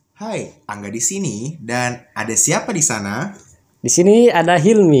Hai, Angga di sini dan ada siapa di sana? Di sini ada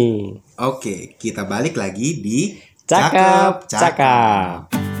Hilmi. Oke, kita balik lagi di Cakap,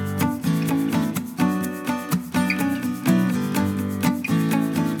 cakap.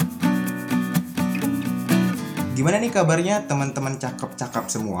 Gimana nih kabarnya teman-teman cakep-cakep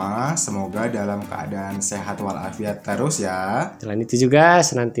semua? Semoga dalam keadaan sehat walafiat terus ya. Selain itu juga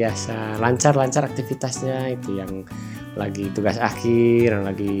senantiasa lancar-lancar aktivitasnya, itu yang lagi tugas akhir, yang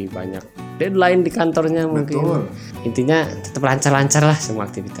lagi banyak deadline di kantornya mungkin. Betul. Intinya tetap lancar-lancar lah semua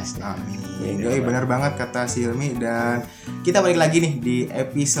aktivitasnya. Amin. Benar banget kata si Hilmi. Dan kita balik lagi nih di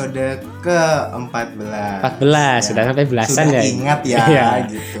episode ke-14 14, sudah sampai belasan sudah ya. Ingat ya, Iya.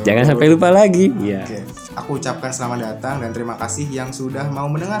 gitu. Jangan sampai lupa lagi. Iya. Oke. Aku ucapkan selamat datang dan terima kasih yang sudah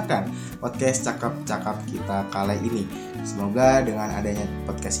mau mendengarkan podcast cakap-cakap kita kali ini. Semoga dengan adanya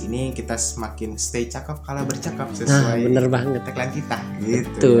podcast ini kita semakin stay cakep kala bercakap sesuai bener banget tagline kita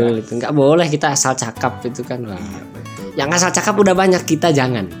gitu. Betul, itu nggak boleh kita asal cakap itu kan. Wah. Iya, betul. Yang asal cakap udah banyak, kita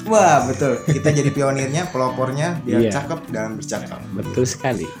jangan. Wah, betul. Kita jadi pionirnya, pelopornya biar Iya. cakep dalam bercakap. Betul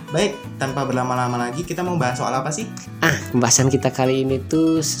sekali. Baik, tanpa berlama-lama lagi kita mau bahas soal apa sih? Pembahasan kita kali ini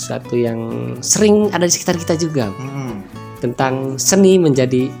tuh sesuatu yang sering ada di sekitar kita juga, tentang seni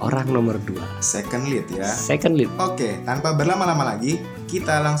menjadi orang nomor 2. Second lead ya. Second lead. Oke, tanpa berlama-lama lagi,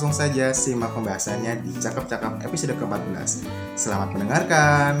 kita langsung saja simak pembahasannya di Cakap-Cakap episode ke-14. Selamat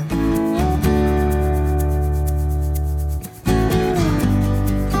mendengarkan.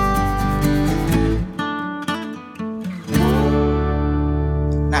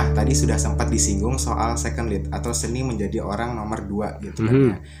 Nah, tadi sudah sempat disinggung soal second lead atau seni menjadi orang nomor 2 gitu kan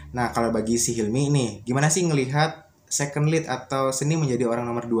ya. Nah, kalau bagi si Hilmi ini, gimana sih ngelihat second lead atau seni menjadi orang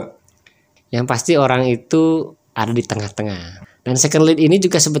nomor 2? Yang pasti orang itu ada di tengah-tengah. Dan second lead ini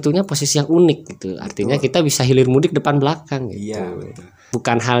juga sebetulnya posisi yang unik gitu. Artinya kita bisa hilir mudik depan belakang gitu. Iya, betul.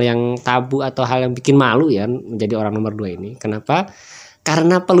 Bukan hal yang tabu atau hal yang bikin malu ya menjadi orang nomor 2 ini. Kenapa?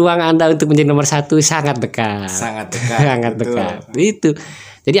 Karena peluang Anda untuk menjadi nomor 1 sangat dekat. Sangat dekat. Sangat betul. dekat. Itu.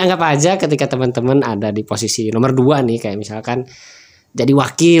 Jadi anggap aja ketika teman-teman ada di posisi nomor 2 nih, kayak misalkan jadi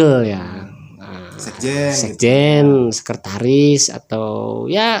wakil ya. Sekjen, sekretaris, atau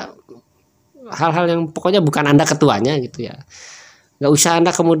ya hal-hal yang pokoknya bukan Anda ketuanya gitu ya. Nggak usah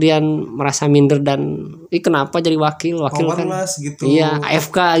Anda kemudian merasa minder dan kenapa jadi wakil kan gitu. Iya,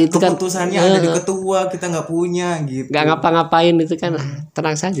 AFK gitu kan. Keputusannya ada di ketua, kita nggak punya gitu. Nggak ngapa-ngapain itu kan.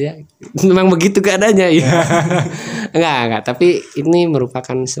 Tenang saja. Memang begitu keadaannya ya. Enggak, tapi ini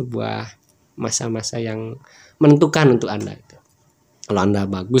merupakan sebuah masa-masa yang menentukan untuk Anda itu. Kalau Anda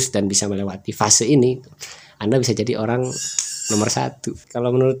bagus dan bisa melewati fase ini, Anda bisa jadi orang nomor 1.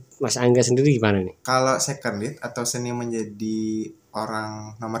 Kalau menurut Mas Angga sendiri gimana nih? Kalau second lead atau seni menjadi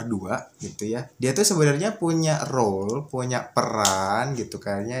orang nomor 2 gitu ya, dia tuh sebenarnya punya role, punya peran gitu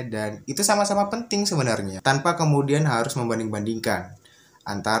kayaknya, dan itu sama-sama penting sebenarnya, tanpa kemudian harus membanding-bandingkan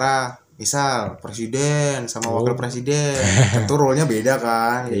antara misal presiden sama wakil presiden. Tentu role-nya beda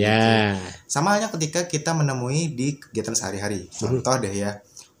kan gitu. Sama halnya ketika kita menemui di kegiatan sehari-hari. Contoh deh ya,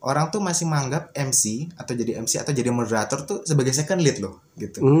 orang tuh masih menganggap MC atau jadi moderator tuh sebagai second lead loh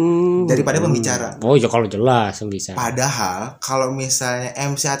gitu. Daripada pembicara. Oh ya, kalau jelas bisa. Padahal kalau misalnya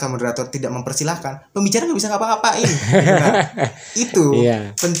MC atau moderator tidak mempersilahkan, pembicara nggak bisa ngapa-ngapain. Nah, itu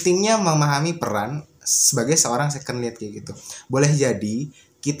pentingnya memahami peran sebagai seorang second lead kayak gitu. Boleh jadi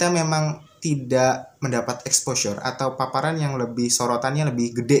kita memang tidak mendapat exposure atau paparan yang lebih, sorotannya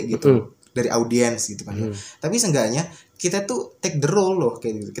lebih gede gitu dari audiens gitu kan. Tapi seenggaknya kita tuh take the role loh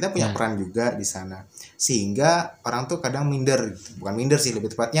kayak gitu. Kita punya peran juga di sana. Sehingga orang tuh kadang minder gitu. Bukan minder sih, lebih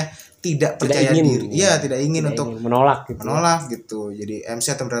tepatnya tidak percaya diri. Iya, tidak ingin untuk menolak gitu. Jadi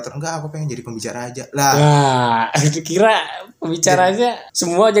MC atau moderator, enggak, aku pengen jadi pembicara aja. Lah, kira pembicara aja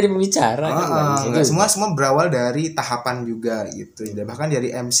semua jadi pembicara kan? Semua berawal dari tahapan juga gitu. Dan bahkan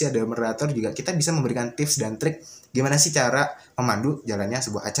dari MC ada moderator juga kita bisa memberikan tips dan trik gimana sih cara memandu jalannya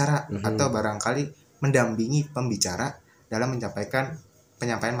sebuah acara atau barangkali mendampingi pembicara dalam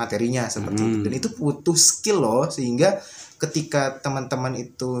penyampaian materinya seperti itu. Dan itu butuh skill loh, sehingga ketika teman-teman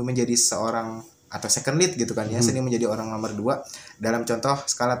itu menjadi seorang atau second lead gitu kan ya, seni menjadi orang nomor 2 dalam contoh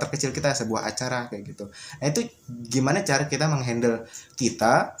skala terkecil kita sebuah acara kayak gitu. Nah, itu gimana cara kita menghandle,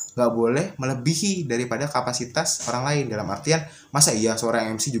 kita nggak boleh melebihi daripada kapasitas orang lain, dalam artian masa iya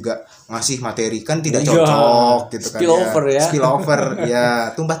seorang MC juga ngasih materi kan tidak cocok gitu kan spillover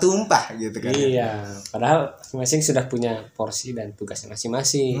ya tumpah-tumpah gitu kan. Padahal masing-masing sudah punya porsi dan tugasnya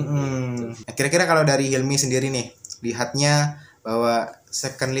masing-masing gitu. Nah, kira-kira kalau dari Hilmi sendiri nih, lihatnya bahwa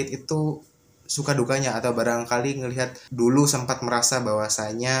second lead itu suka dukanya, atau barangkali ngelihat dulu sempat merasa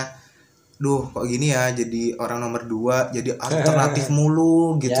bahwasanya duh kok gini ya, jadi orang nomor 2 jadi alternatif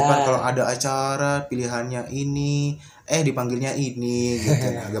mulu gitu kan, kalau ada acara pilihannya ini dipanggilnya ini gitu.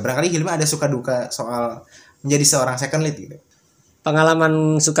 Agak barangkali Hilmi ada suka duka soal menjadi seorang second lead gitu.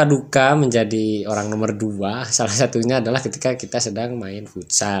 Pengalaman suka duka menjadi orang nomor 2 salah satunya adalah ketika kita sedang main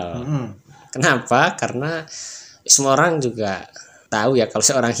futsal. Kenapa? Karena semua orang juga tahu ya kalau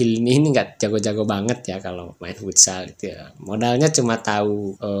seorang Hilmi ini nggak jago-jago banget ya kalau main futsal itu ya. Modalnya cuma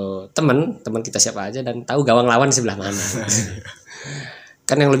tahu teman kita siapa aja dan tahu gawang lawan sebelah mana.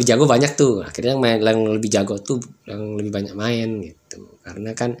 Kan yang lebih jago banyak tuh. Akhirnya yang lebih jago tuh yang lebih banyak main gitu.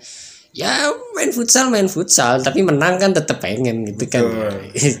 Karena kan ya main futsal tapi menang kan tetap pengen gitu kan.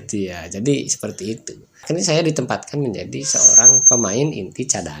 Itu ya. Jadi seperti itu. Akhirnya saya ditempatkan menjadi seorang pemain inti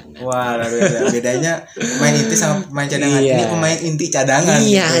cadangan. Wah, bedanya pemain inti sama pemain cadangan. Ini pemain inti cadangan.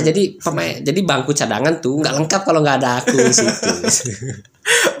 Iya, gitu. jadi bangku cadangan tuh nggak lengkap kalau nggak ada aku di situ.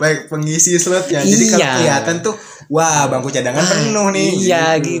 Baik pengisi slotnya. Jadi kalau kelihatan tuh, wah bangku cadangan penuh nih. Iya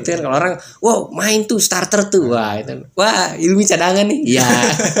gitu kan. Kalau orang, wow main tuh starter tuh, wah itu, wah ilmu cadangan nih. Iya.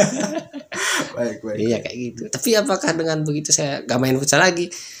 baik. Iya kayak gitu. Tapi apakah dengan begitu saya nggak main futsal lagi?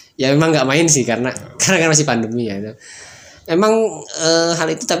 Ya memang nggak main sih karena kan masih pandemi ya. Emang hal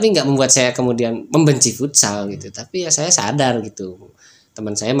itu tapi nggak membuat saya kemudian membenci futsal gitu. Tapi ya saya sadar gitu.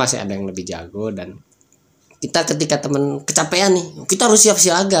 Teman saya masih ada yang lebih jago dan kita ketika teman kecapean nih, kita harus siap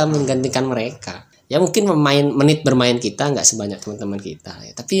siaga menggantikan mereka. Ya mungkin menit bermain kita nggak sebanyak teman-teman kita.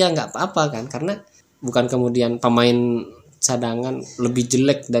 Ya, tapi ya nggak apa-apa kan karena bukan kemudian pemain cadangan lebih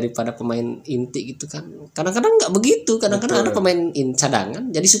jelek daripada pemain inti gitu kan. Kadang-kadang nggak begitu. Kadang-kadang ada pemain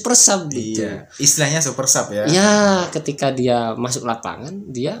cadangan jadi super sub gitu. Iya. Istilahnya super sub ya. Ya, ketika dia masuk lapangan,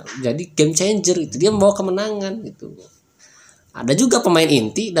 dia jadi game changer itu. Dia membawa kemenangan gitu. Ada juga pemain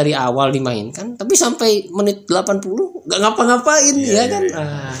inti dari awal dimainkan tapi sampai menit 80 nggak ngapa-ngapain ya kan.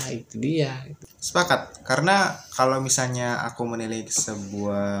 Itu dia. Sepakat, karena kalau misalnya aku menilai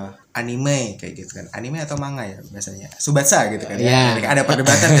sebuah anime kayak gitu kan, anime atau manga ya biasanya, Tsubasa gitu kan ya. Ada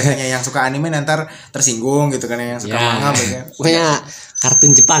perdebatan biasanya yang suka anime nanti tersinggung gitu kan, yang suka manga biasanya. Pokoknya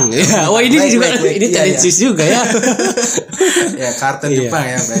kartun Jepang ya. Wah ini juga ini tendensius juga ya. Ya kartun Jepang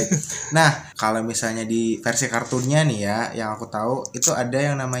ya, baik. Nah kalau misalnya di versi kartunnya nih ya, yang aku tahu itu ada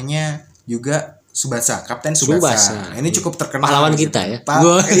yang namanya juga Tsubasa, Kapten Tsubasa. Ini cukup terkenal. Pahlawan kita ya.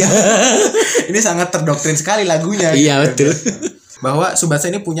 Ini sangat terdoktrin sekali lagunya. Iya gitu. betul. Bahwa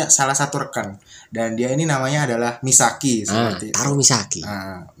Tsubasa ini punya salah satu rekan dan dia ini namanya adalah Misaki seperti Taro Misaki.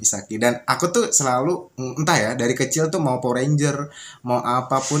 Misaki. Dan aku tuh selalu entah ya dari kecil tuh mau Power Ranger, mau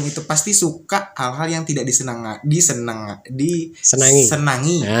apapun itu pasti suka hal-hal yang tidak disenangi.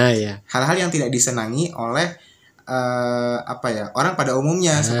 Iya. Hal-hal yang tidak disenangi oleh orang pada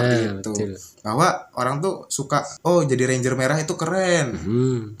umumnya seperti itu. Betul. Bahwa orang tuh suka jadi Ranger merah itu keren,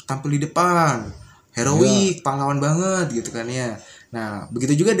 tampil di depan, heroik, pahlawan banget gitu kan ya. Nah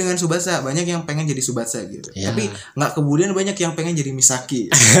begitu juga dengan Tsubasa, banyak yang pengen jadi Tsubasa gitu. Tapi nggak kemudian banyak yang pengen jadi Misaki.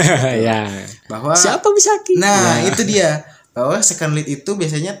 Bahwa siapa Misaki? Nah itu dia, bahwa second lead itu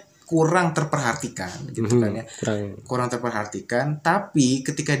biasanya kurang terperhatikan gitu kan ya. Kurang terperhatikan, tapi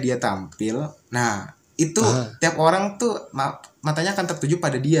ketika dia tampil, nah itu tiap orang tuh matanya akan tertuju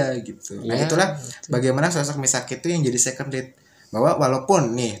pada dia gitu. Nah itulah bagaimana sosok Misaki itu yang jadi second lead. Bahwa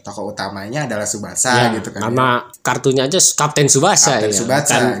walaupun nih tokoh utamanya adalah Tsubasa gitu kan. Nama kartunya aja Kapten Tsubasa ya.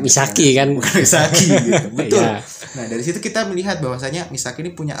 Bukan Misaki kan. Bukan Misaki gitu. Betul. Nah dari situ kita melihat bahwasanya Misaki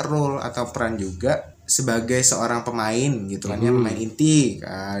ini punya role atau peran juga sebagai seorang pemain gitu kan ya, pemain inti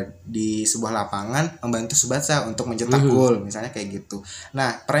di sebuah lapangan membantu Tsubasa untuk mencetak gol misalnya kayak gitu.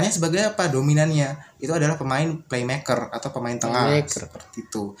 Nah perannya sebagai apa, dominannya itu adalah pemain playmaker atau pemain tengah seperti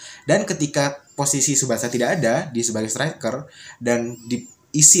itu. Dan ketika posisi Tsubasa tidak ada di sebagai striker dan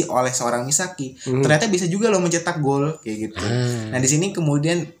diisi oleh seorang Misaki, ternyata bisa juga loh mencetak gol kayak gitu. Nah di sini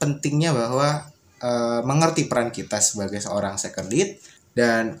kemudian pentingnya bahwa mengerti peran kita sebagai seorang second lead.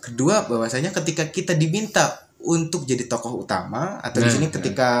 Dan kedua bahwasanya ketika kita diminta untuk jadi tokoh utama atau di sini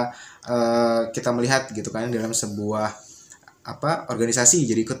ketika kita melihat gitu kan dalam sebuah organisasi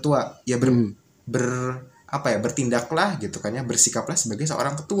jadi ketua ya bertindaklah gitu kan ya, bersikaplah sebagai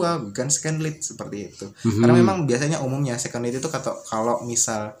seorang ketua bukan second lead seperti itu. Karena memang biasanya umumnya second lead itu kalau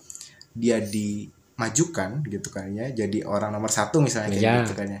misal dia dimajukan gitu kan ya, jadi orang nomor 1 misalnya kayak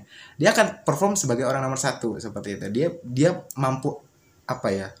gitu kan ya, dia akan perform sebagai orang nomor 1 seperti itu. Dia mampu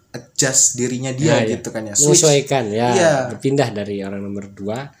adjust dirinya dia gitu kan ya, menyesuaikan berpindah dari orang nomor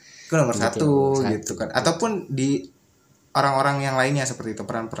 2 ke nomor 1 gitu kan, ataupun di orang-orang yang lainnya seperti itu,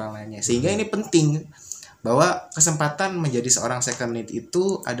 peran-peran lainnya. Sehingga ini penting bahwa kesempatan menjadi seorang second lead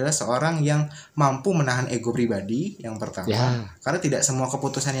itu adalah seorang yang mampu menahan ego pribadi yang pertama, karena tidak semua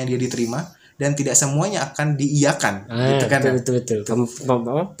keputusan yang dia diterima dan tidak semuanya akan diiyakan gitu kan. Betul.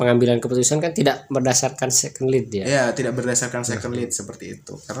 Pengambilan keputusan kan tidak berdasarkan second lead ya. Ya, tidak berdasarkan second lead seperti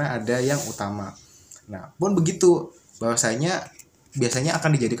itu. Karena ada yang utama. Nah, pun begitu bahwasanya biasanya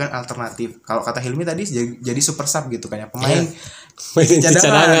akan dijadikan alternatif. Kalau kata Hilmi tadi jadi super sub gitu kan ya, pemain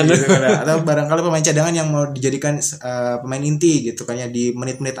cadangan gitu kan ya. Atau barangkali pemain cadangan yang mau dijadikan pemain inti gitu kan ya di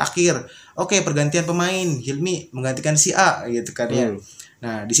menit-menit akhir. Oke, pergantian pemain, Hilmi menggantikan si A gitu kan ya.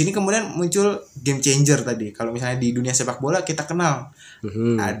 Nah, di sini kemudian muncul game changer tadi. Kalau misalnya di dunia sepak bola kita kenal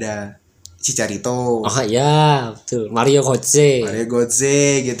ada Chicharito. Oh ya, betul. Mario Götze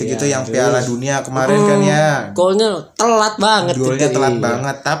gitu-gitu yang Piala Dunia kemarin kan ya. Golnya telat banget.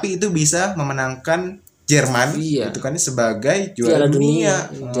 Banget, tapi itu bisa memenangkan Jerman itu kan sebagai juara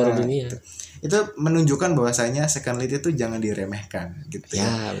dunia. Juara dunia. Itu menunjukkan bahwasanya second lead itu jangan diremehkan gitu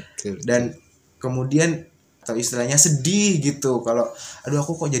ya. Betul. Dan kemudian atau istilahnya sedih gitu kalau aduh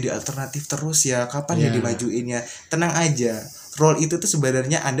aku kok jadi alternatif terus ya, kapan ya dimajuinnya. Tenang aja, role itu tuh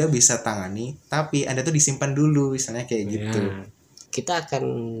sebenarnya Anda bisa tangani, tapi Anda tuh disimpan dulu, misalnya kayak gitu. Kita akan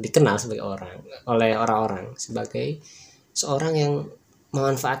dikenal oleh orang-orang sebagai seorang yang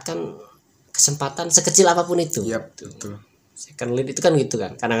memanfaatkan kesempatan sekecil apapun itu. Betul. Second lead itu kan gitu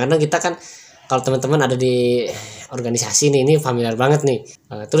kan. Kadang-kadang kita kan kalau teman-teman ada di organisasi nih, ini familiar banget nih.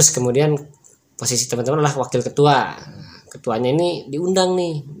 Terus kemudian posisi teman-teman adalah wakil ketua. Ketuanya ini diundang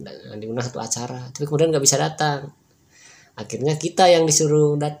satu acara, tapi kemudian nggak bisa datang. Akhirnya kita yang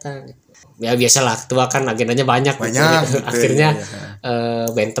disuruh datang. Ya biasalah, ketua kan agendanya banyak gitu. Akhirnya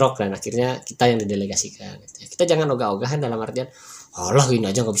bentrok dan akhirnya kita yang didelegasikan gitu. Kita jangan ogah-ogahan dalam artian alah ini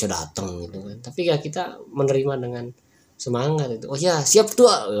aja nggak bisa datang gitu kan. Tapi ya kita menerima dengan semangat itu. Oh ya, siap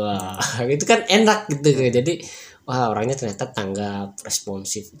ketua. Wah, itu kan enak gitu. Jadi wah, orangnya ternyata tanggap,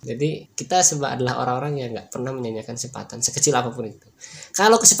 responsif. Jadi kita adalah orang-orang yang nggak pernah menyanyiakan kesempatan sekecil apapun itu.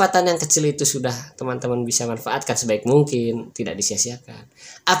 Kalau kesempatan yang kecil itu sudah teman-teman bisa manfaatkan sebaik mungkin, tidak disia-siakan.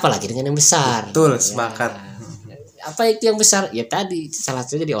 Apalagi dengan yang besar. Betul, sepakat. Apa itu yang besar? Ya tadi salah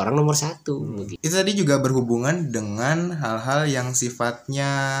satunya jadi orang nomor 1. Itu tadi juga berhubungan dengan hal-hal yang sifatnya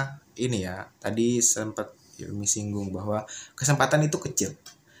ini ya. Tadi sempat Ilmi singgung bahwa kesempatan itu kecil.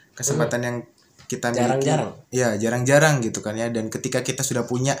 Kesempatan yang kita miliki jarang-jarang gitu kan ya. Dan ketika kita sudah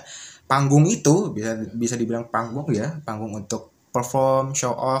punya panggung itu, bisa dibilang panggung untuk perform,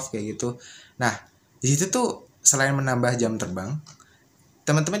 show off kayak gitu. Nah, di situ tuh selain menambah jam terbang,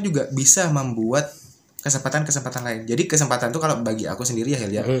 teman-teman juga bisa membuat kesempatan-kesempatan lain. Jadi kesempatan tuh kalau bagi aku sendiri ya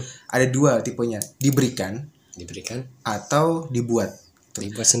Hilya, ada 2 tipenya, diberikan atau dibuat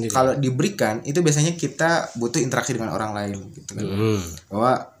sendiri. Kalau diberikan itu biasanya kita butuh interaksi dengan orang lain gitu kan.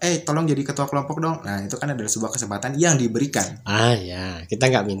 Bahwa tolong jadi ketua kelompok dong. Nah, itu kan adalah sebuah kesempatan yang diberikan. Ya, kita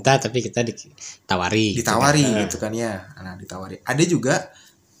nggak minta tapi kita ditawari gitu kan ya. Nah, ditawari. Ada juga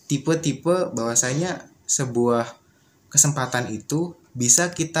tipe-tipe bahwasanya sebuah kesempatan itu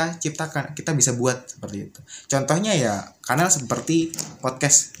bisa kita ciptakan, kita bisa buat seperti itu. Contohnya ya kanal seperti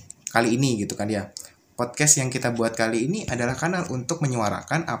podcast kali ini gitu kan ya. Podcast yang kita buat kali ini adalah kanal untuk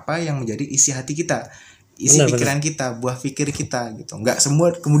menyuarakan apa yang menjadi isi hati kita, pikiran kita, buah pikir kita gitu. Nggak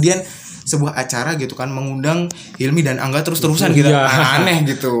semua kemudian sebuah acara gitu kan mengundang Hilmi dan Angga terus-terusan gitu. Aneh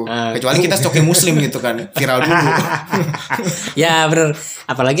gitu. Kecuali kita stoki muslim gitu kan, viral dulu. Ya benar.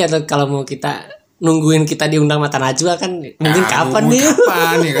 Apalagi atau kalau mau kita nungguin kita diundang Mata Najwa kan mungkin kapan nih?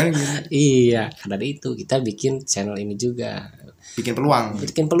 Kapan ya kan gitu. Iya, karena itu kita bikin channel ini juga. Bikin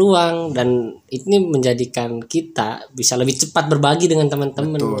peluang dan ini menjadikan kita bisa lebih cepat berbagi dengan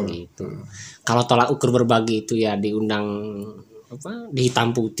teman-teman gitu. Kalau tolak ukur berbagi itu ya diundang di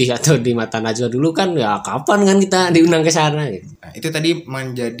hitam putih atau di Mata Najwa dulu kan ya kapan kan kita diundang ke sana gitu. Nah, itu tadi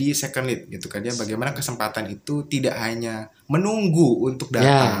menjadi second lead gitu kan ya, bagaimana kesempatan itu tidak hanya menunggu untuk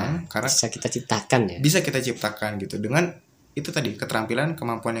datang karena bisa kita ciptakan ya. Bisa kita ciptakan gitu dengan itu tadi keterampilan,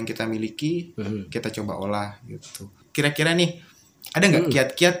 kemampuan yang kita miliki, kita coba olah gitu. Kira-kira nih ada nggak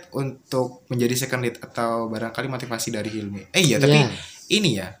kiat-kiat untuk menjadi second lead atau barangkali motivasi dari Hilmi? Tapi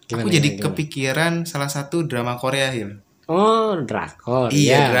ini ya, aku jadi kepikiran salah satu drama Korea Hil. Oh, drakor.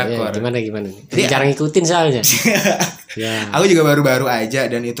 Drakor. Gimana nih? Jadi jarang ngikutin soalnya. Aku juga baru-baru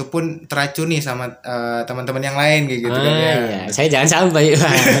aja dan itu pun teracuni sama teman-teman yang lain kayak gitu kan ya. Saya jangan sampai.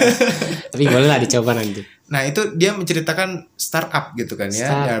 Tapi boleh lah dicoba nanti. Nah, itu dia menceritakan startup gitu kan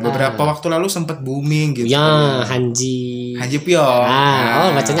ya. Beberapa waktu lalu sempat booming gitu. Hanji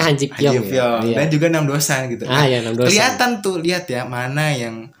Pyeong. Bacanya Hanji Pyeong. Dan juga Nam Do San gitu. Nam Do San. Kelihatan tuh, lihat ya mana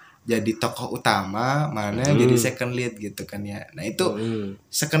yang jadi tokoh utama, mana jadi second lead gitu kan ya. Nah, itu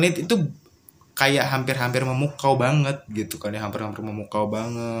second lead itu kayak hampir-hampir memukau banget gitu kan ya, hampir-hampir memukau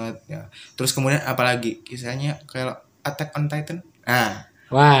banget ya. Terus kemudian apalagi kisahnya kayak Attack on Titan. Nah,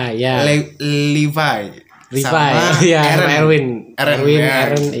 Wah, ya. Levi Levi, sama ya, Eren, ya,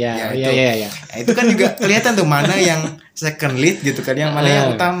 itu. ya. Nah, itu kan juga kelihatan tuh mana yang second lead gitu kan, yang mana yang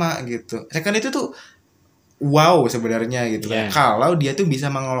utama gitu. Second lead itu tuh wow sebenarnya gitu kan. Kalau dia tuh bisa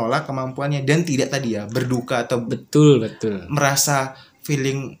mengelola kemampuannya dan tidak tadi ya berduka atau betul merasa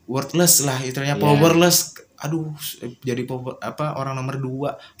feeling worthless lah istilahnya, powerless. Aduh, jadi orang nomor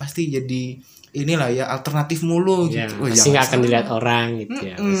 2 pasti jadi inilah ya alternatif mulu gitu. Pasti nggak akan dilihat orang gitu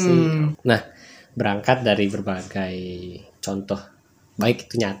ya. Pasti. Nah, berangkat dari berbagai contoh baik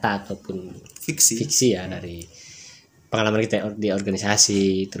itu nyata ataupun fiksi ya, dari pengalaman kita di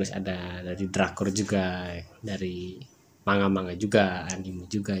organisasi, terus ada dari drakor juga, dari manga juga, anime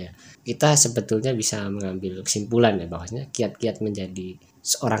juga ya. Kita sebetulnya bisa mengambil kesimpulan ya bahwasanya kiat-kiat menjadi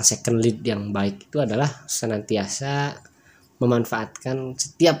seorang second lead yang baik itu adalah senantiasa memanfaatkan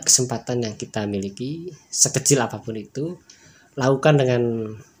setiap kesempatan yang kita miliki, sekecil apapun itu, lakukan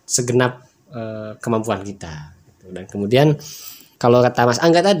dengan segenap kemampuan kita. Dan kemudian kalau kata Mas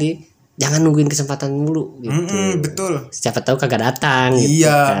Angga tadi, jangan nungguin kesempatan mulu gitu. Betul. Siapa tahu kagak datang gitu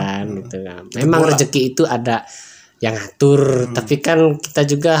kan. Gitu kan. Memang rezeki itu ada yang ngatur, tapi kan kita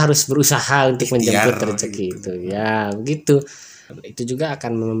juga harus berusaha untuk menjemput rezeki gitu. itu. Ya, begitu. Itu juga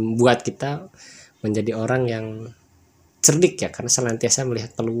akan membuat kita menjadi orang yang cerdik ya, karena senantiasa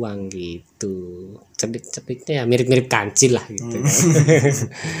melihat peluang gitu. Cerdik-cerdiknya ya mirip-mirip kancil lah gitu kan.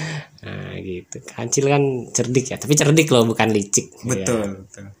 Nah gitu, kancil kan cerdik ya, tapi cerdik loh bukan licik. Betul.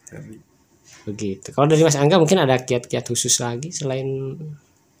 Begitu. Kalau dari Mas Angga mungkin ada kiat-kiat khusus lagi selain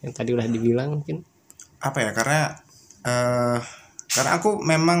yang tadi udah dibilang mungkin? Apa ya, karena aku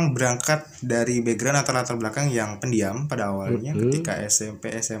memang berangkat dari background atau latar belakang yang pendiam pada awalnya. Ketika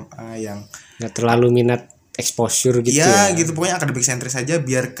SMP SMA yang nggak terlalu minat exposure gitu ya. Gitu pokoknya akademik sentris saja,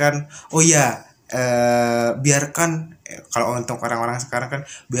 biarkan biarkan kalau untuk orang-orang sekarang kan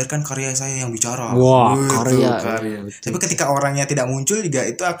biarkan karya saya yang bicara. Wah, karya. Tapi ketika orangnya tidak muncul juga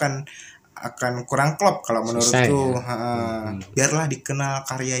itu akan kurang klop kalau menurutku. Biarlah dikenal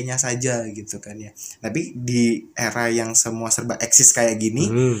karyanya saja gitu kan ya. Tapi di era yang semua serba eksis kayak gini,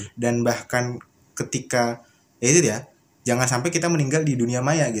 dan bahkan ketika ya itu dia, jangan sampai kita meninggal di dunia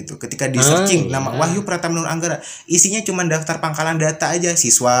maya gitu. Ketika di searching nama Wahyu Pratama Nur Anggara, isinya cuma daftar pangkalan data aja,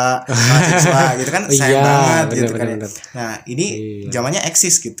 siswa gitu kan. Sayang banget gitu kan. Nah, ini zamannya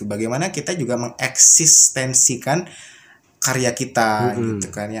eksis gitu. Bagaimana kita juga mengeksistensikan karya kita gitu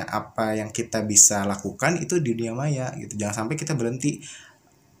kan ya, apa yang kita bisa lakukan itu di dunia maya gitu. Jangan sampai kita berhenti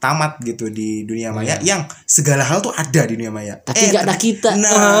tamat gitu di dunia maya yang segala hal tuh ada di dunia maya, tapi nggak ada kita.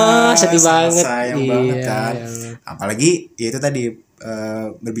 Sedih banget, sayang banget kan. Apalagi ya itu tadi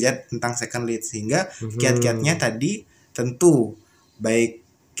berbicara tentang second lead, sehingga kiat-kiatnya tadi tentu baik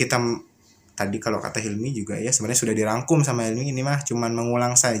kita tadi kalau kata Hilmi juga ya sebenarnya sudah dirangkum sama Hilmi, ini mah cuman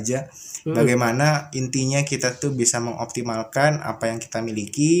mengulang saja bagaimana intinya kita tuh bisa mengoptimalkan apa yang kita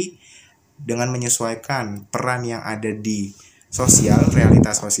miliki dengan menyesuaikan peran yang ada di sosial,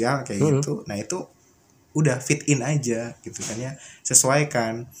 realitas sosial kayak gitu. Nah itu udah fit in aja gitu kan ya,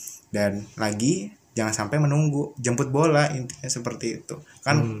 sesuaikan. Dan lagi jangan sampai menunggu jemput bola, intinya seperti itu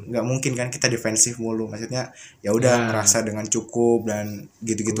kan. Nggak mungkin kan kita defensif mulu, maksudnya ya udah merasa dengan cukup dan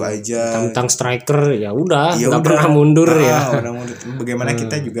gitu-gitu aja. Tentang striker ya udah nggak pernah mundur ya. Bagaimana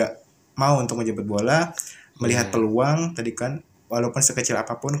kita juga mau untuk menjemput bola, melihat peluang tadi kan, walaupun sekecil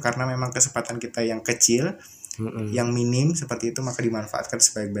apapun, karena memang kesempatan kita yang kecil, yang minim seperti itu, maka dimanfaatkan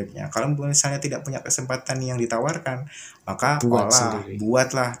sebaik-baiknya. Kalau misalnya tidak punya kesempatan yang ditawarkan, maka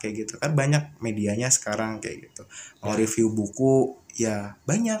buatlah kayak gitu kan. Banyak medianya sekarang kayak gitu. Mau review buku ya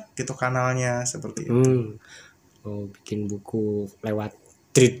banyak gitu kanalnya seperti itu. Mau bikin buku lewat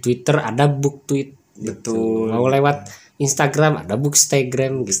Twitter ada book tweet. Betul. Mau lewat Instagram ada book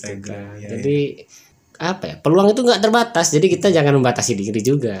Instagram gitu kan. Jadi apa ya, peluang itu nggak terbatas, jadi kita jangan membatasi diri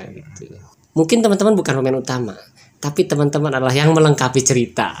juga gitu. Mungkin teman-teman bukan pemain utama, tapi teman-teman adalah yang melengkapi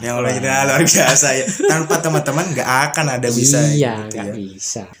cerita. Yang luar biasa ya. Tanpa teman-teman nggak akan ada bisa. Iya, nggak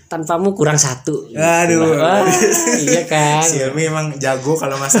bisa. Tanpamu kurang satu. Aduh. Iya kan. Si Elmi emang jago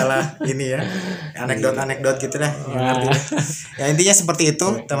kalau masalah ini ya, anekdot gitu dah. Ya intinya seperti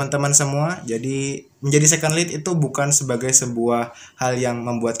itu teman-teman semua. Jadi menjadi second lead itu bukan sebagai sebuah hal yang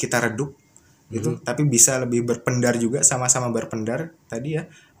membuat kita redup gitu, tapi bisa lebih berpendar juga, sama-sama berpendar tadi ya,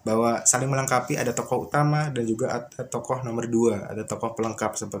 bahwa saling melengkapi. Ada tokoh utama dan juga ada tokoh nomor 2, ada tokoh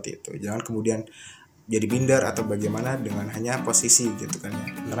pelengkap seperti itu. Jangan kemudian jadi minder atau bagaimana dengan hanya posisi gitu kan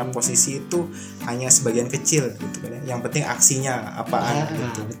ya, karena posisi itu hanya sebagian kecil gitu kan ya. Yang penting aksinya apaan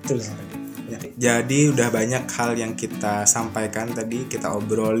gitu. Betul. Ya, jadi udah banyak hal yang kita sampaikan tadi, kita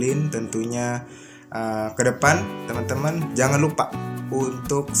obrolin tentunya. Ke depan teman-teman jangan lupa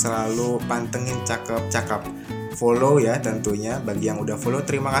untuk selalu pantengin cakep-cakep. Follow ya tentunya. Bagi yang udah follow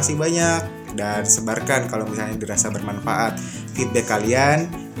terima kasih banyak, dan sebarkan kalau misalnya dirasa bermanfaat. Feedback kalian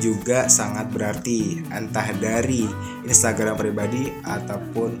juga sangat berarti, entah dari Instagram pribadi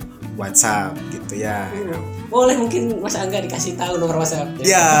ataupun WhatsApp gitu ya. Boleh mungkin Mas Angga dikasih tahu nomor WhatsApp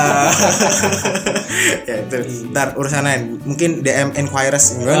ya. Ya itu ntar urusan lain, mungkin DM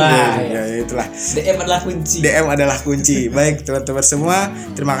enquiries ya itulah. DM adalah kunci. Baik teman-teman semua,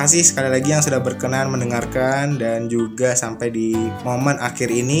 terima kasih sekali lagi yang sudah berkenan mendengarkan, dan juga sampai di momen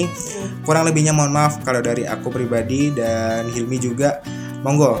akhir ini. Kurang lebihnya mohon maaf kalau dari aku pribadi dan Hilmi juga.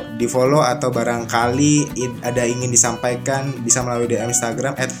 Monggo di follow, atau barangkali ada ingin disampaikan bisa melalui DM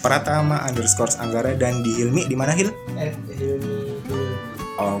Instagram @pratama_anggara, dan di Hilmi di mana Hil?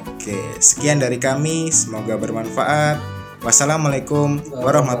 Oke, sekian dari kami, semoga bermanfaat. Wassalamualaikum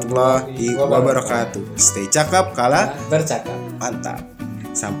warahmatullahi wabarakatuh. Stay cakep, kalah bercakap. mantap.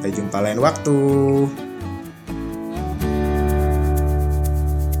 Sampai jumpa lain waktu.